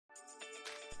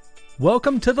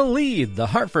Welcome to The Lead, the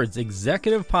Hartford's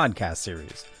executive podcast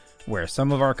series, where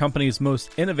some of our company's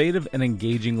most innovative and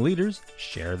engaging leaders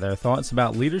share their thoughts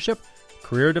about leadership,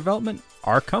 career development,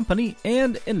 our company,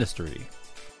 and industry.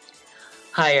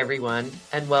 Hi, everyone,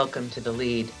 and welcome to The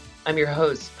Lead. I'm your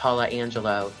host, Paula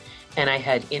Angelo, and I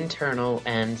head internal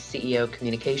and CEO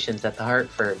communications at The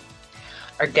Hartford.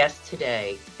 Our guest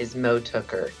today is Mo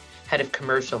Tooker, head of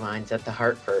commercial lines at The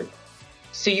Hartford.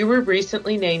 So you were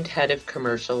recently named head of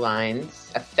commercial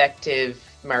lines, effective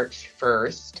March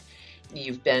 1st.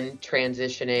 You've been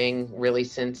transitioning really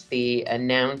since the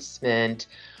announcement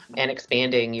and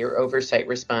expanding your oversight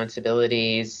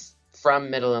responsibilities from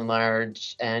middle and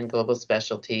large and global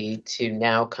specialty to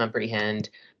now comprehend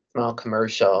small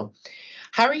commercial.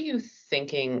 How are you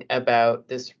thinking about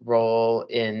this role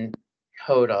in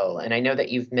total? And I know that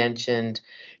you've mentioned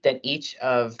that each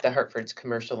of the Hartford's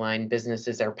commercial line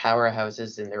businesses are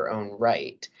powerhouses in their own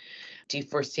right. Do you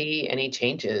foresee any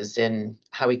changes in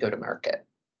how we go to market?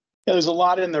 Yeah, there's a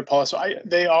lot in there, Paula. So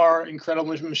they are incredible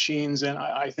machines. And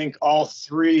I think all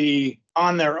three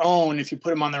on their own, if you put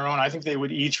them on their own, I think they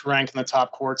would each rank in the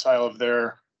top quartile of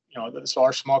their, so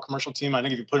our small commercial team, I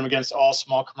think if you put them against all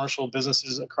small commercial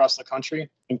businesses across the country, I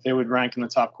think they would rank in the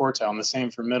top quartile. And the same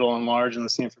for middle and large and the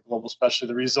same for global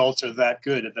specialty. The results are that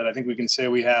good that I think we can say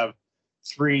we have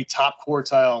three top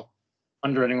quartile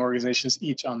underwriting organizations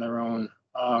each on their own.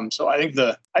 So I think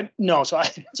I'll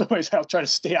try to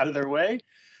stay out of their way.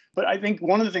 But I think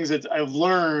one of the things that I've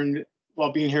learned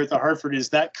while being here at the Hartford is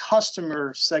that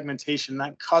customer segmentation,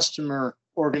 that customer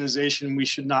organization, we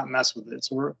should not mess with it.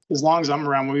 So as long as I'm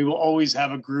around, we will always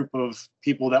have a group of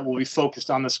people that will be focused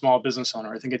on the small business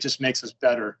owner. I think it just makes us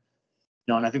better.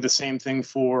 And I think the same thing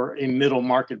for a middle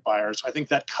market buyer. So I think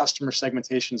that customer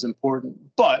segmentation is important.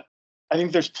 But I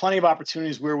think there's plenty of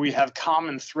opportunities where we have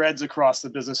common threads across the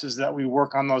businesses that we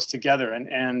work on those together.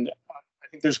 And I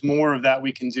think there's more of that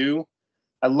we can do.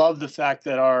 I love the fact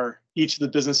that each of the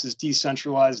businesses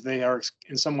decentralized. They are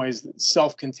in some ways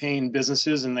self-contained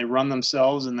businesses and they run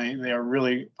themselves and they are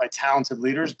really by talented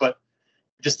leaders. But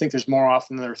I just think there's more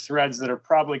often there are threads that are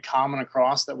probably common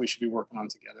across that we should be working on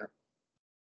together.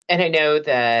 And I know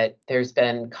that there's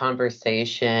been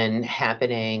conversation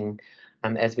happening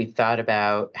as we've thought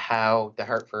about how the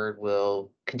Hartford will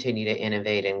continue to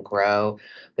innovate and grow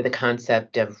with the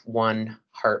concept of One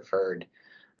Hartford.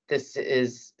 This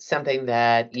is something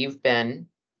that you've been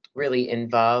really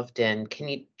involved in. Can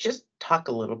you just talk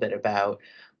a little bit about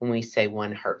when we say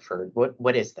One Hartford?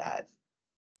 What is that?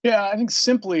 Yeah, I think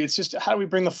simply it's just how do we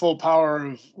bring the full power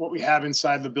of what we have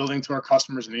inside the building to our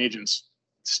customers and agents?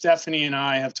 Stephanie and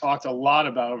I have talked a lot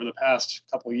about over the past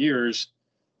couple of years.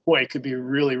 Boy, it could be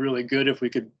really, really good if we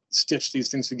could stitch these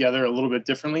things together a little bit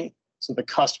differently so the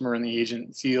customer and the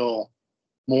agent feel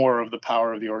more of the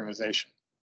power of the organization.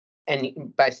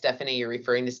 And by Stephanie, you're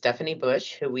referring to Stephanie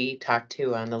Bush, who we talked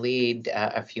to on The Lead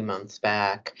a few months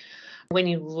back. When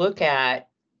you look at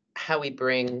how we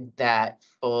bring that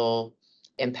full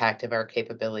impact of our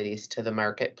capabilities to the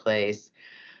marketplace,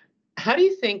 how do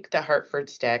you think the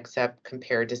Hartford stacks up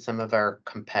compared to some of our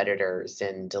competitors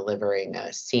in delivering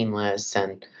a seamless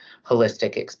and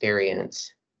holistic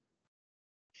experience?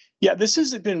 Yeah, this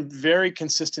has been very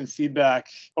consistent feedback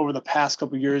over the past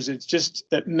couple of years. It's just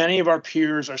that many of our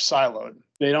peers are siloed.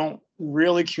 They don't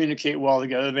really communicate well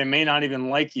together. They may not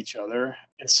even like each other.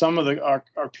 And some of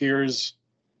our peers'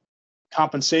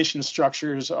 compensation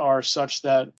structures are such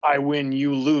that I win,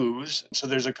 you lose. So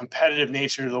there's a competitive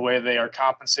nature to the way they are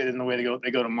compensated and the way they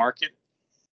go to market.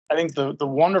 I think the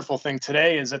wonderful thing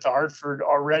today is that the Hartford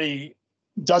already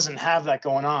doesn't have that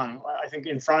going on. I think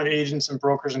in front of agents and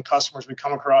brokers and customers, we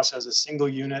come across as a single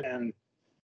unit and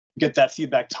get that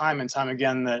feedback time and time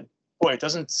again that, boy, it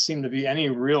doesn't seem to be any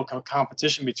real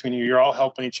competition between you. You're all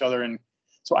helping each other. And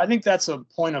so I think that's a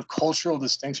point of cultural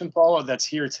distinction, Paula, that's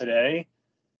here today.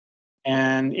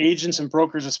 And agents and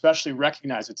brokers especially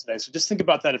recognize it today. So just think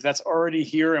about that. If that's already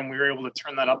here and we were able to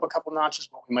turn that up a couple notches,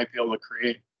 what we might be able to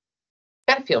create.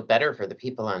 Got to feel better for the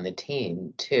people on the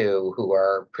team, too, who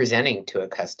are presenting to a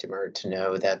customer to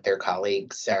know that their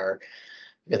colleagues are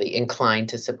really inclined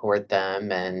to support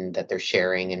them and that they're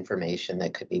sharing information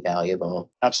that could be valuable.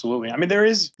 Absolutely. I mean, there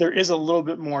is a little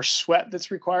bit more sweat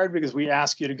that's required because we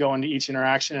ask you to go into each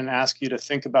interaction and ask you to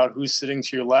think about who's sitting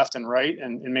to your left and right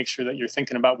and make sure that you're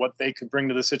thinking about what they could bring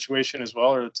to the situation as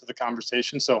well or to the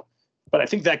conversation. But I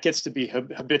think that gets to be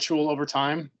habitual over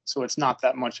time. So it's not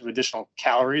that much of additional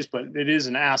calories, but it is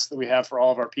an ask that we have for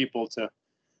all of our people to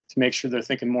make sure they're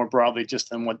thinking more broadly just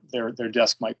than what their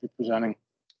desk might be presenting.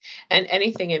 And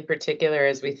anything in particular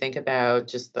as we think about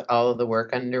just all of the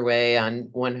work underway on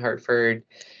One Hartford,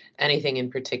 anything in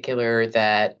particular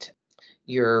that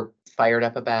you're fired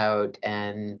up about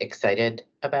and excited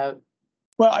about?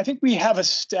 Well, I think we have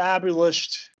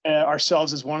established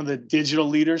ourselves as one of the digital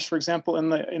leaders, for example, in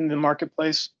the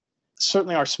marketplace.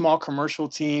 Certainly, our small commercial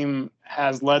team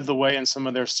has led the way in some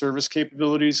of their service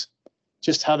capabilities,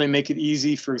 just how they make it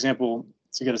easy, for example,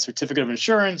 to get a certificate of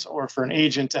insurance or for an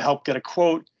agent to help get a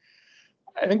quote.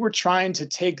 I think we're trying to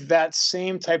take that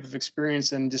same type of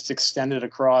experience and just extend it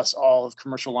across all of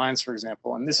commercial lines, for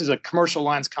example. And this is a commercial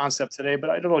lines concept today,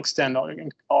 but it'll extend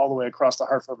all the way across the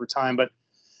Hartford over time. But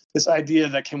this idea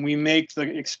that can we make the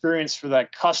experience for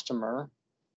that customer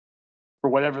for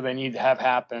whatever they need to have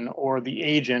happen, or the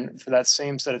agent for that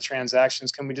same set of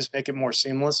transactions, can we just make it more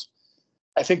seamless?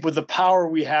 I think with the power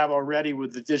we have already,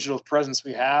 with the digital presence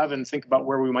we have, and think about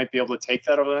where we might be able to take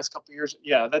that over the next couple of years,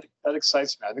 yeah, that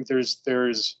excites me. I think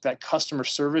there's that customer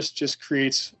service just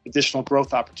creates additional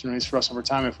growth opportunities for us over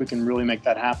time if we can really make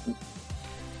that happen.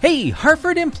 Hey,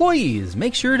 Hartford employees,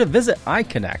 make sure to visit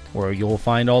iConnect, where you'll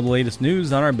find all the latest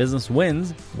news on our business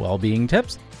wins, well-being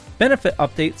tips, benefit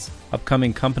updates,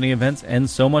 upcoming company events, and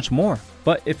so much more.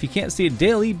 But if you can't see it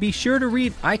daily, be sure to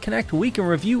read iConnect Week in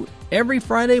Review every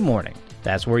Friday morning.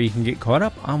 That's where you can get caught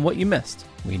up on what you missed.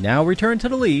 We now return to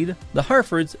The Lead, the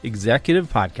Hartford's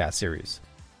executive podcast series.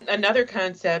 Another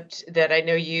concept that I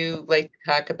know you like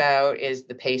to talk about is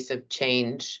the pace of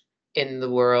change in the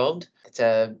world. It's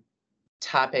a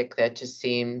topic that just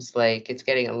seems like it's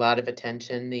getting a lot of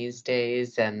attention these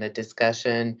days, and the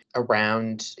discussion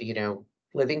around,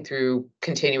 living through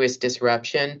continuous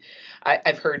disruption.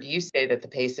 I've heard you say that the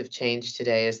pace of change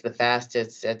today is the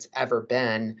fastest it's ever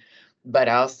been, but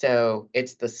also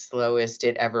it's the slowest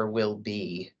it ever will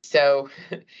be. So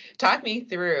talk me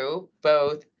through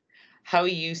both how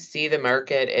you see the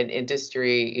market and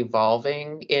industry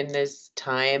evolving in this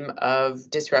time of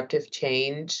disruptive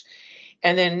change,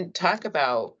 and then talk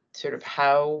about sort of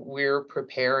how we're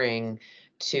preparing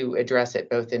to address it,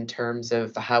 both in terms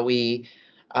of how we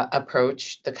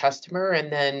approach the customer and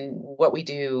then what we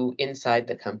do inside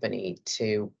the company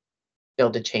to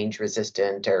build a change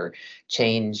resistant or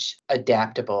change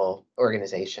adaptable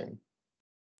organization.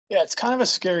 Yeah, it's kind of a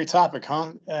scary topic,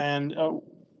 huh? And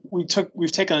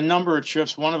we've taken a number of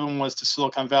trips. One of them was to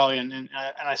Silicon Valley, and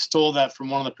I stole that from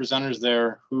one of the presenters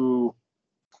there, who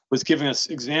was giving us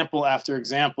example after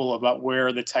example about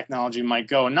where the technology might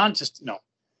go, and not just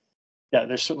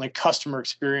there's certainly customer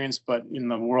experience, but in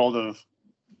the world of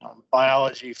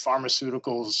biology,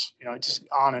 pharmaceuticals, just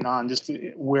on and on, just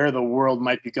where the world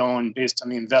might be going based on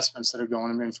the investments that are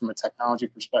going in from a technology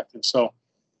perspective. So,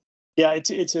 yeah,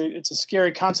 it's a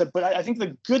scary concept, but I think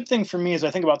the good thing for me as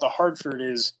I think about the Hartford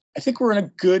is I think we're in a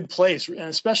good place, and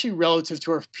especially relative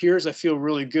to our peers, I feel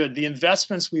really good. The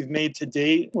investments we've made to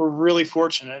date, we're really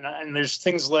fortunate. And there's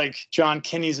things like John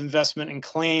Kinney's investment in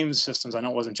claims systems. I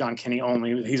know it wasn't John Kinney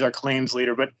only, he's our claims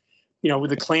leader, but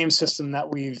with the claims system that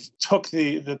we've took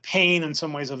the pain in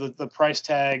some ways of the price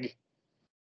tag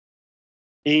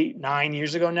 8-9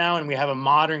 years ago now, and we have a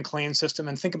modern claim system,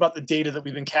 and think about the data that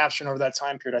we've been capturing over that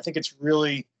time period. I think it's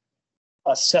really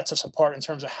sets us apart in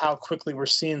terms of how quickly we're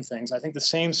seeing things. I think the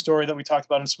same story that we talked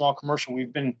about in small commercial,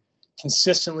 we've been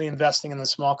consistently investing in the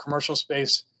small commercial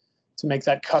space to make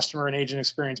that customer and agent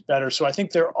experience better. So I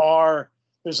think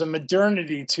there's a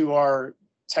modernity to our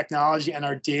technology and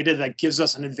our data that gives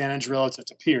us an advantage relative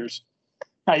to peers.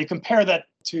 Now, you compare that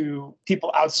to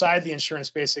people outside the insurance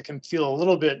space, it can feel a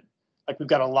little bit like we've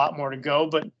got a lot more to go,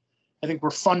 but I think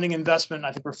we're funding investment.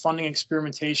 I think we're funding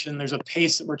experimentation. There's a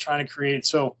pace that we're trying to create.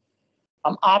 So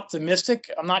I'm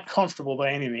optimistic. I'm not comfortable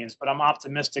by any means, but I'm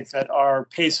optimistic that our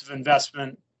pace of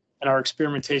investment and our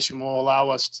experimentation will allow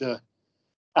us to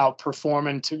outperform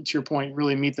and, to your point,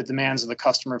 really meet the demands of the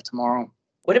customer of tomorrow.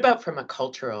 What about from a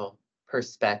cultural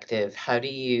perspective? How do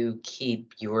you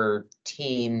keep your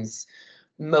teams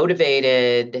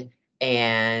motivated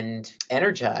and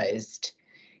energized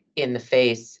in the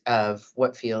face of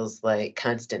what feels like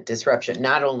constant disruption,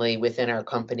 not only within our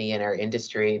company and our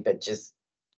industry, but just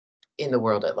in the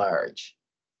world at large?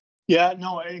 Yeah,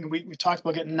 no, I think we talked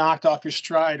about getting knocked off your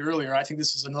stride earlier. I think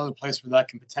this is another place where that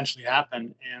can potentially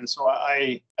happen. And so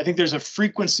I think there's a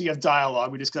frequency of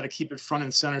dialogue. We just got to keep it front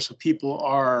and center so people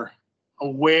are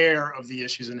aware of the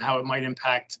issues and how it might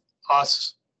impact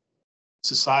us,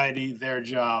 society, their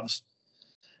jobs.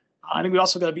 I think we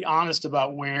also got to be honest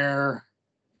about where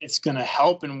it's going to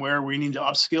help and where we need to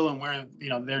upskill and where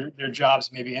their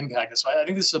jobs may be impacted. So I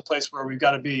think this is a place where we've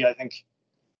got to be, I think,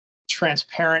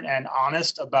 transparent and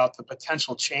honest about the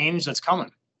potential change that's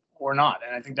coming or not.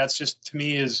 And I think that's just, to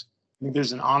me, I think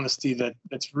there's an honesty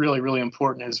that's really, really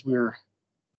important as we're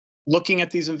looking at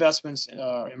these investments,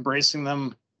 embracing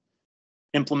them,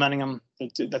 implementing them.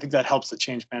 I think that helps the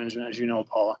change management, as you know,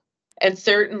 Paula. And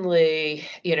certainly,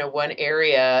 one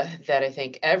area that I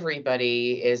think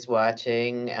everybody is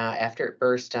watching after it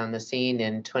burst on the scene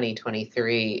in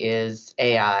 2023 is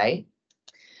AI.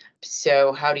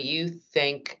 So how do you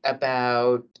think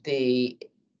about the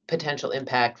potential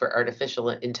impact for artificial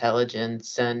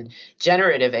intelligence and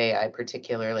generative AI,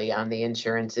 particularly on the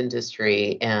insurance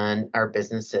industry and our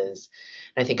businesses?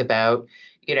 And I think about,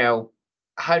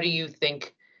 how do you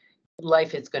think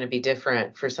life is going to be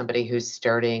different for somebody who's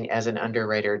starting as an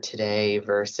underwriter today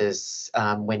versus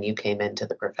when you came into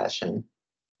the profession?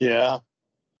 Yeah.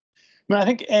 I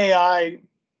think AI,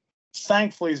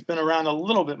 thankfully, has been around a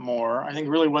little bit more. I think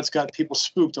really what's got people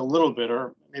spooked a little bit,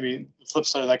 or maybe the flip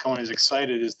side of that coin is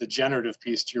excited, is the generative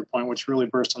piece, to your point, which really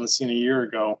burst on the scene a year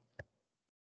ago.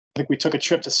 I think we took a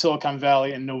trip to Silicon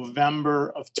Valley in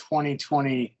November of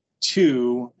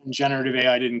 2022, and generative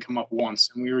AI didn't come up once.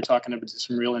 And we were talking to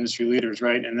some real industry leaders,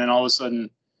 right? And then all of a sudden,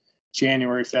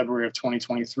 January, February of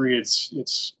 2023,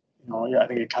 it's I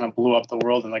think it kind of blew up the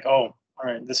world and like, oh, all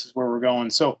right, this is where we're going.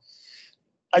 So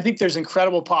I think there's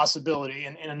incredible possibility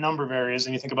in a number of areas.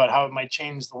 And you think about how it might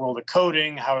change the world of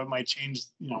coding, how it might change,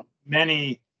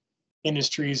 many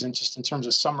industries, and just in terms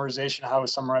of summarization, how it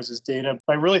summarizes data.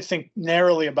 But I really think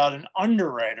narrowly about an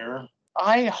underwriter.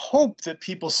 I hope that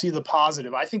people see the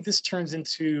positive. I think this turns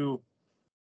into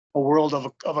a world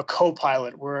of a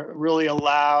co-pilot where it really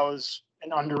allows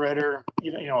an underwriter,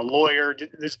 even, a lawyer.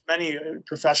 There's many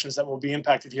professions that will be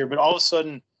impacted here, but all of a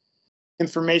sudden,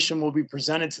 information will be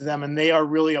presented to them and they are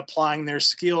really applying their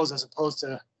skills as opposed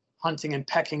to hunting and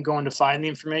pecking, going to find the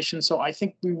information. So I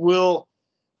think we will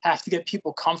have to get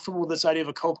people comfortable with this idea of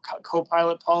a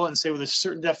co-pilot, Paula, and say, well, there's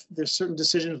certain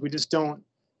decisions we just don't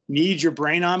need your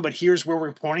brain on, but here's where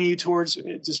we're pointing you towards,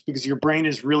 just because your brain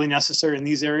is really necessary in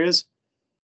these areas.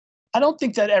 I don't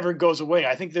think that ever goes away.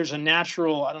 I think there's a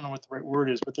natural, I don't know what the right word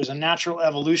is, but there's a natural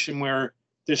evolution where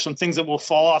there's some things that will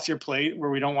fall off your plate where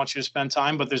we don't want you to spend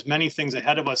time, but there's many things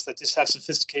ahead of us that just have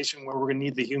sophistication where we're going to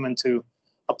need the human to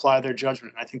apply their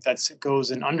judgment. I think it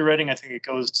goes in underwriting. I think it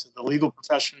goes to the legal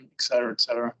profession, et cetera, et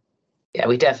cetera. Yeah,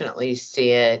 we definitely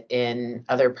see it in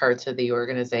other parts of the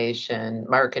organization,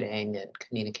 marketing and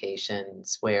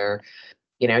communications, where,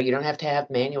 you don't have to have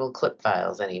manual clip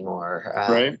files anymore.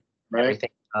 Right.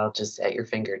 Everything all just at your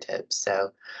fingertips.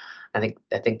 So I think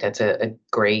that's a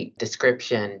great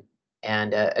description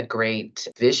and a great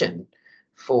vision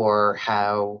for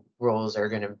how roles are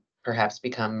going to perhaps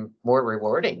become more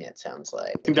rewarding, it sounds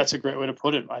like. I think that's a great way to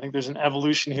put it. I think there's an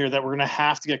evolution here that we're going to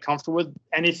have to get comfortable with.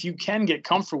 And if you can get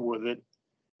comfortable with it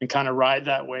and kind of ride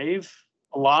that wave,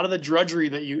 a lot of the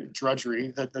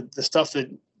the stuff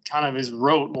that kind of is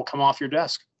rote will come off your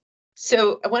desk.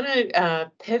 So I want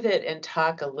to pivot and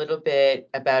talk a little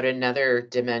bit about another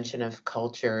dimension of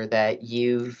culture that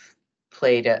you've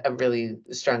played a really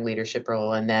strong leadership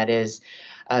role, and that is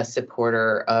a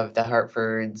supporter of the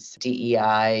Hartford's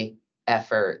DEI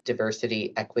effort,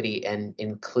 diversity, equity, and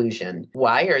inclusion.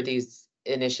 Why are these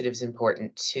initiatives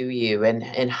important to you,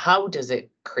 and how does it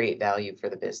create value for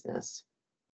the business?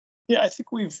 Yeah, I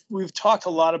think we've talked a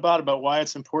lot about why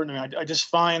it's important to me. I just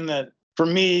find that for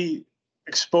me,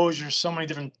 exposure to so many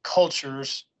different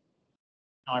cultures.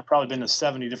 I've probably been to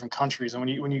 70 different countries.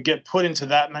 And when you get put into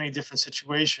that many different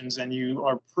situations and you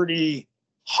are pretty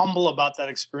humble about that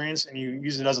experience and you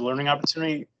use it as a learning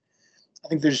opportunity, I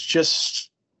think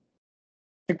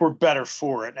we're better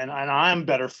for it. And I'm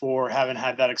better for having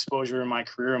had that exposure in my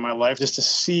career, in my life, just to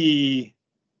see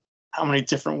how many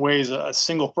different ways a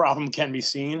single problem can be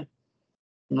seen.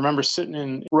 I remember sitting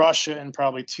in Russia in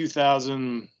probably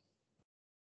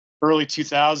early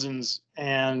 2000s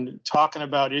and talking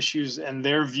about issues and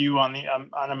their view on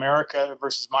America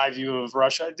versus my view of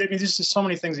Russia. I mean, there's just so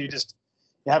many things that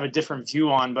you have a different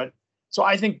view on. But so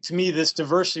I think to me, this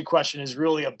diversity question is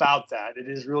really about that. It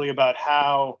is really about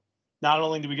how not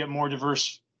only do we get more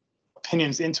diverse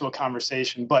opinions into a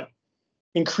conversation, but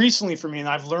increasingly for me, and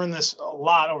I've learned this a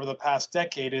lot over the past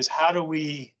decade, is how do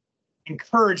we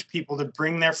encourage people to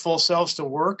bring their full selves to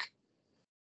work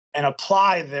and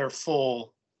apply their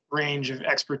full range of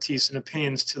expertise and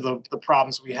opinions to the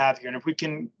problems we have here. And if we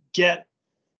can get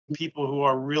people who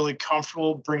are really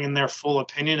comfortable bringing their full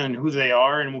opinion on who they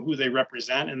are and who they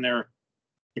represent and their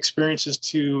experiences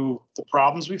to the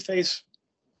problems we face,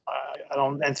 I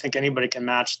don't think anybody can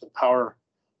match the power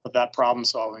of that problem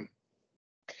solving.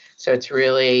 So it's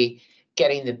really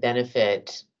getting the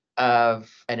benefit of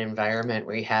an environment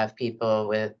where you have people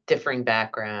with differing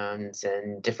backgrounds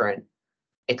and different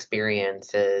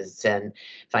experiences and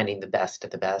finding the best of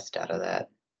the best out of that.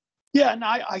 Yeah, and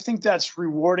I think that's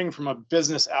rewarding from a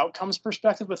business outcomes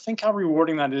perspective, but think how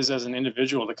rewarding that is as an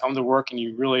individual to come to work and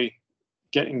you really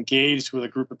get engaged with a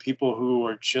group of people who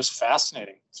are just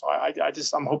fascinating. So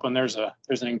I'm hoping there's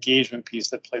an engagement piece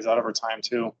that plays out over time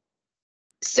too.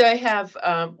 So I have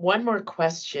one more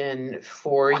question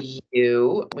for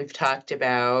you. We've talked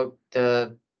about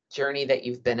the journey that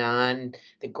you've been on,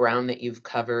 the ground that you've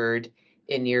covered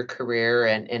in your career,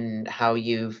 and how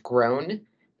you've grown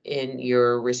in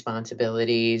your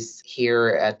responsibilities here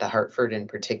at the Hartford in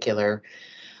particular.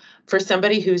 For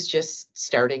somebody who's just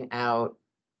starting out,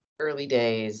 early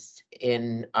days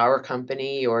in our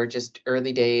company or just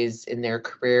early days in their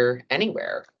career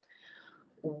anywhere,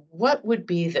 what would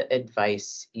be the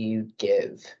advice you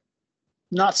give?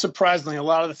 Not surprisingly, a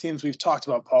lot of the themes we've talked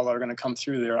about, Paula, are going to come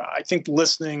through there. I think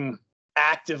listening,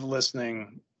 active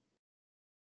listening,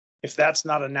 if that's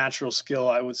not a natural skill,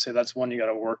 I would say that's one you got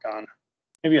to work on.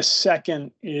 Maybe a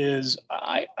second is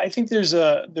I think there's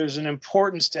an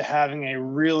importance to having a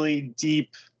really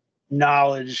deep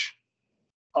knowledge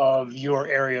of your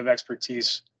area of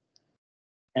expertise.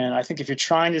 And I think if you're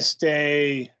trying to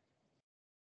stay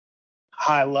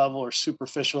high level or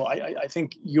superficial, I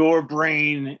think your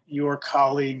brain, your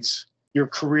colleagues, your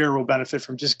career will benefit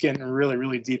from just getting really,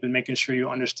 really deep and making sure you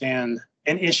understand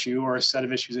an issue or a set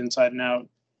of issues inside and out.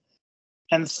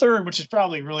 And third, which is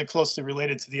probably really closely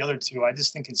related to the other two, I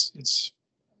just think it's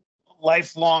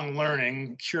lifelong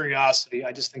learning, curiosity,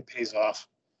 I just think pays off.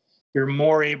 You're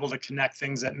more able to connect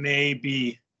things that may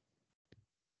be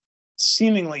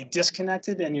seemingly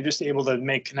disconnected, and you're just able to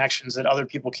make connections that other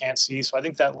people can't see. So I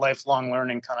think that lifelong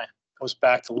learning kind of goes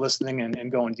back to listening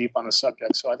and going deep on the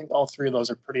subject. So I think all three of those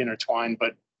are pretty intertwined,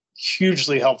 but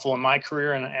hugely helpful in my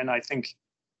career. And I think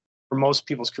for most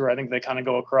people's career, I think they kind of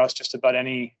go across just about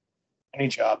any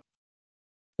job.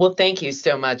 Well, thank you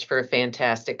so much for a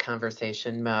fantastic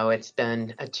conversation, Mo. It's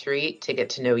been a treat to get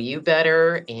to know you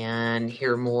better and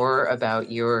hear more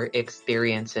about your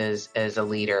experiences as a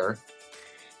leader.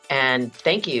 And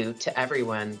thank you to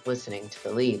everyone listening to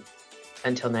The Lead.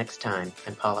 Until next time,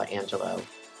 I'm Paula Angelo.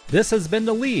 This has been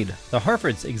The Lead, the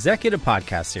Hartford's executive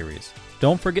podcast series.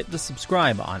 Don't forget to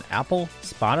subscribe on Apple,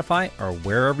 Spotify, or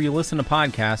wherever you listen to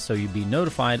podcasts so you'll be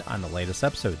notified on the latest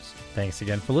episodes. Thanks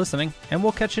again for listening, and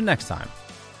we'll catch you next time.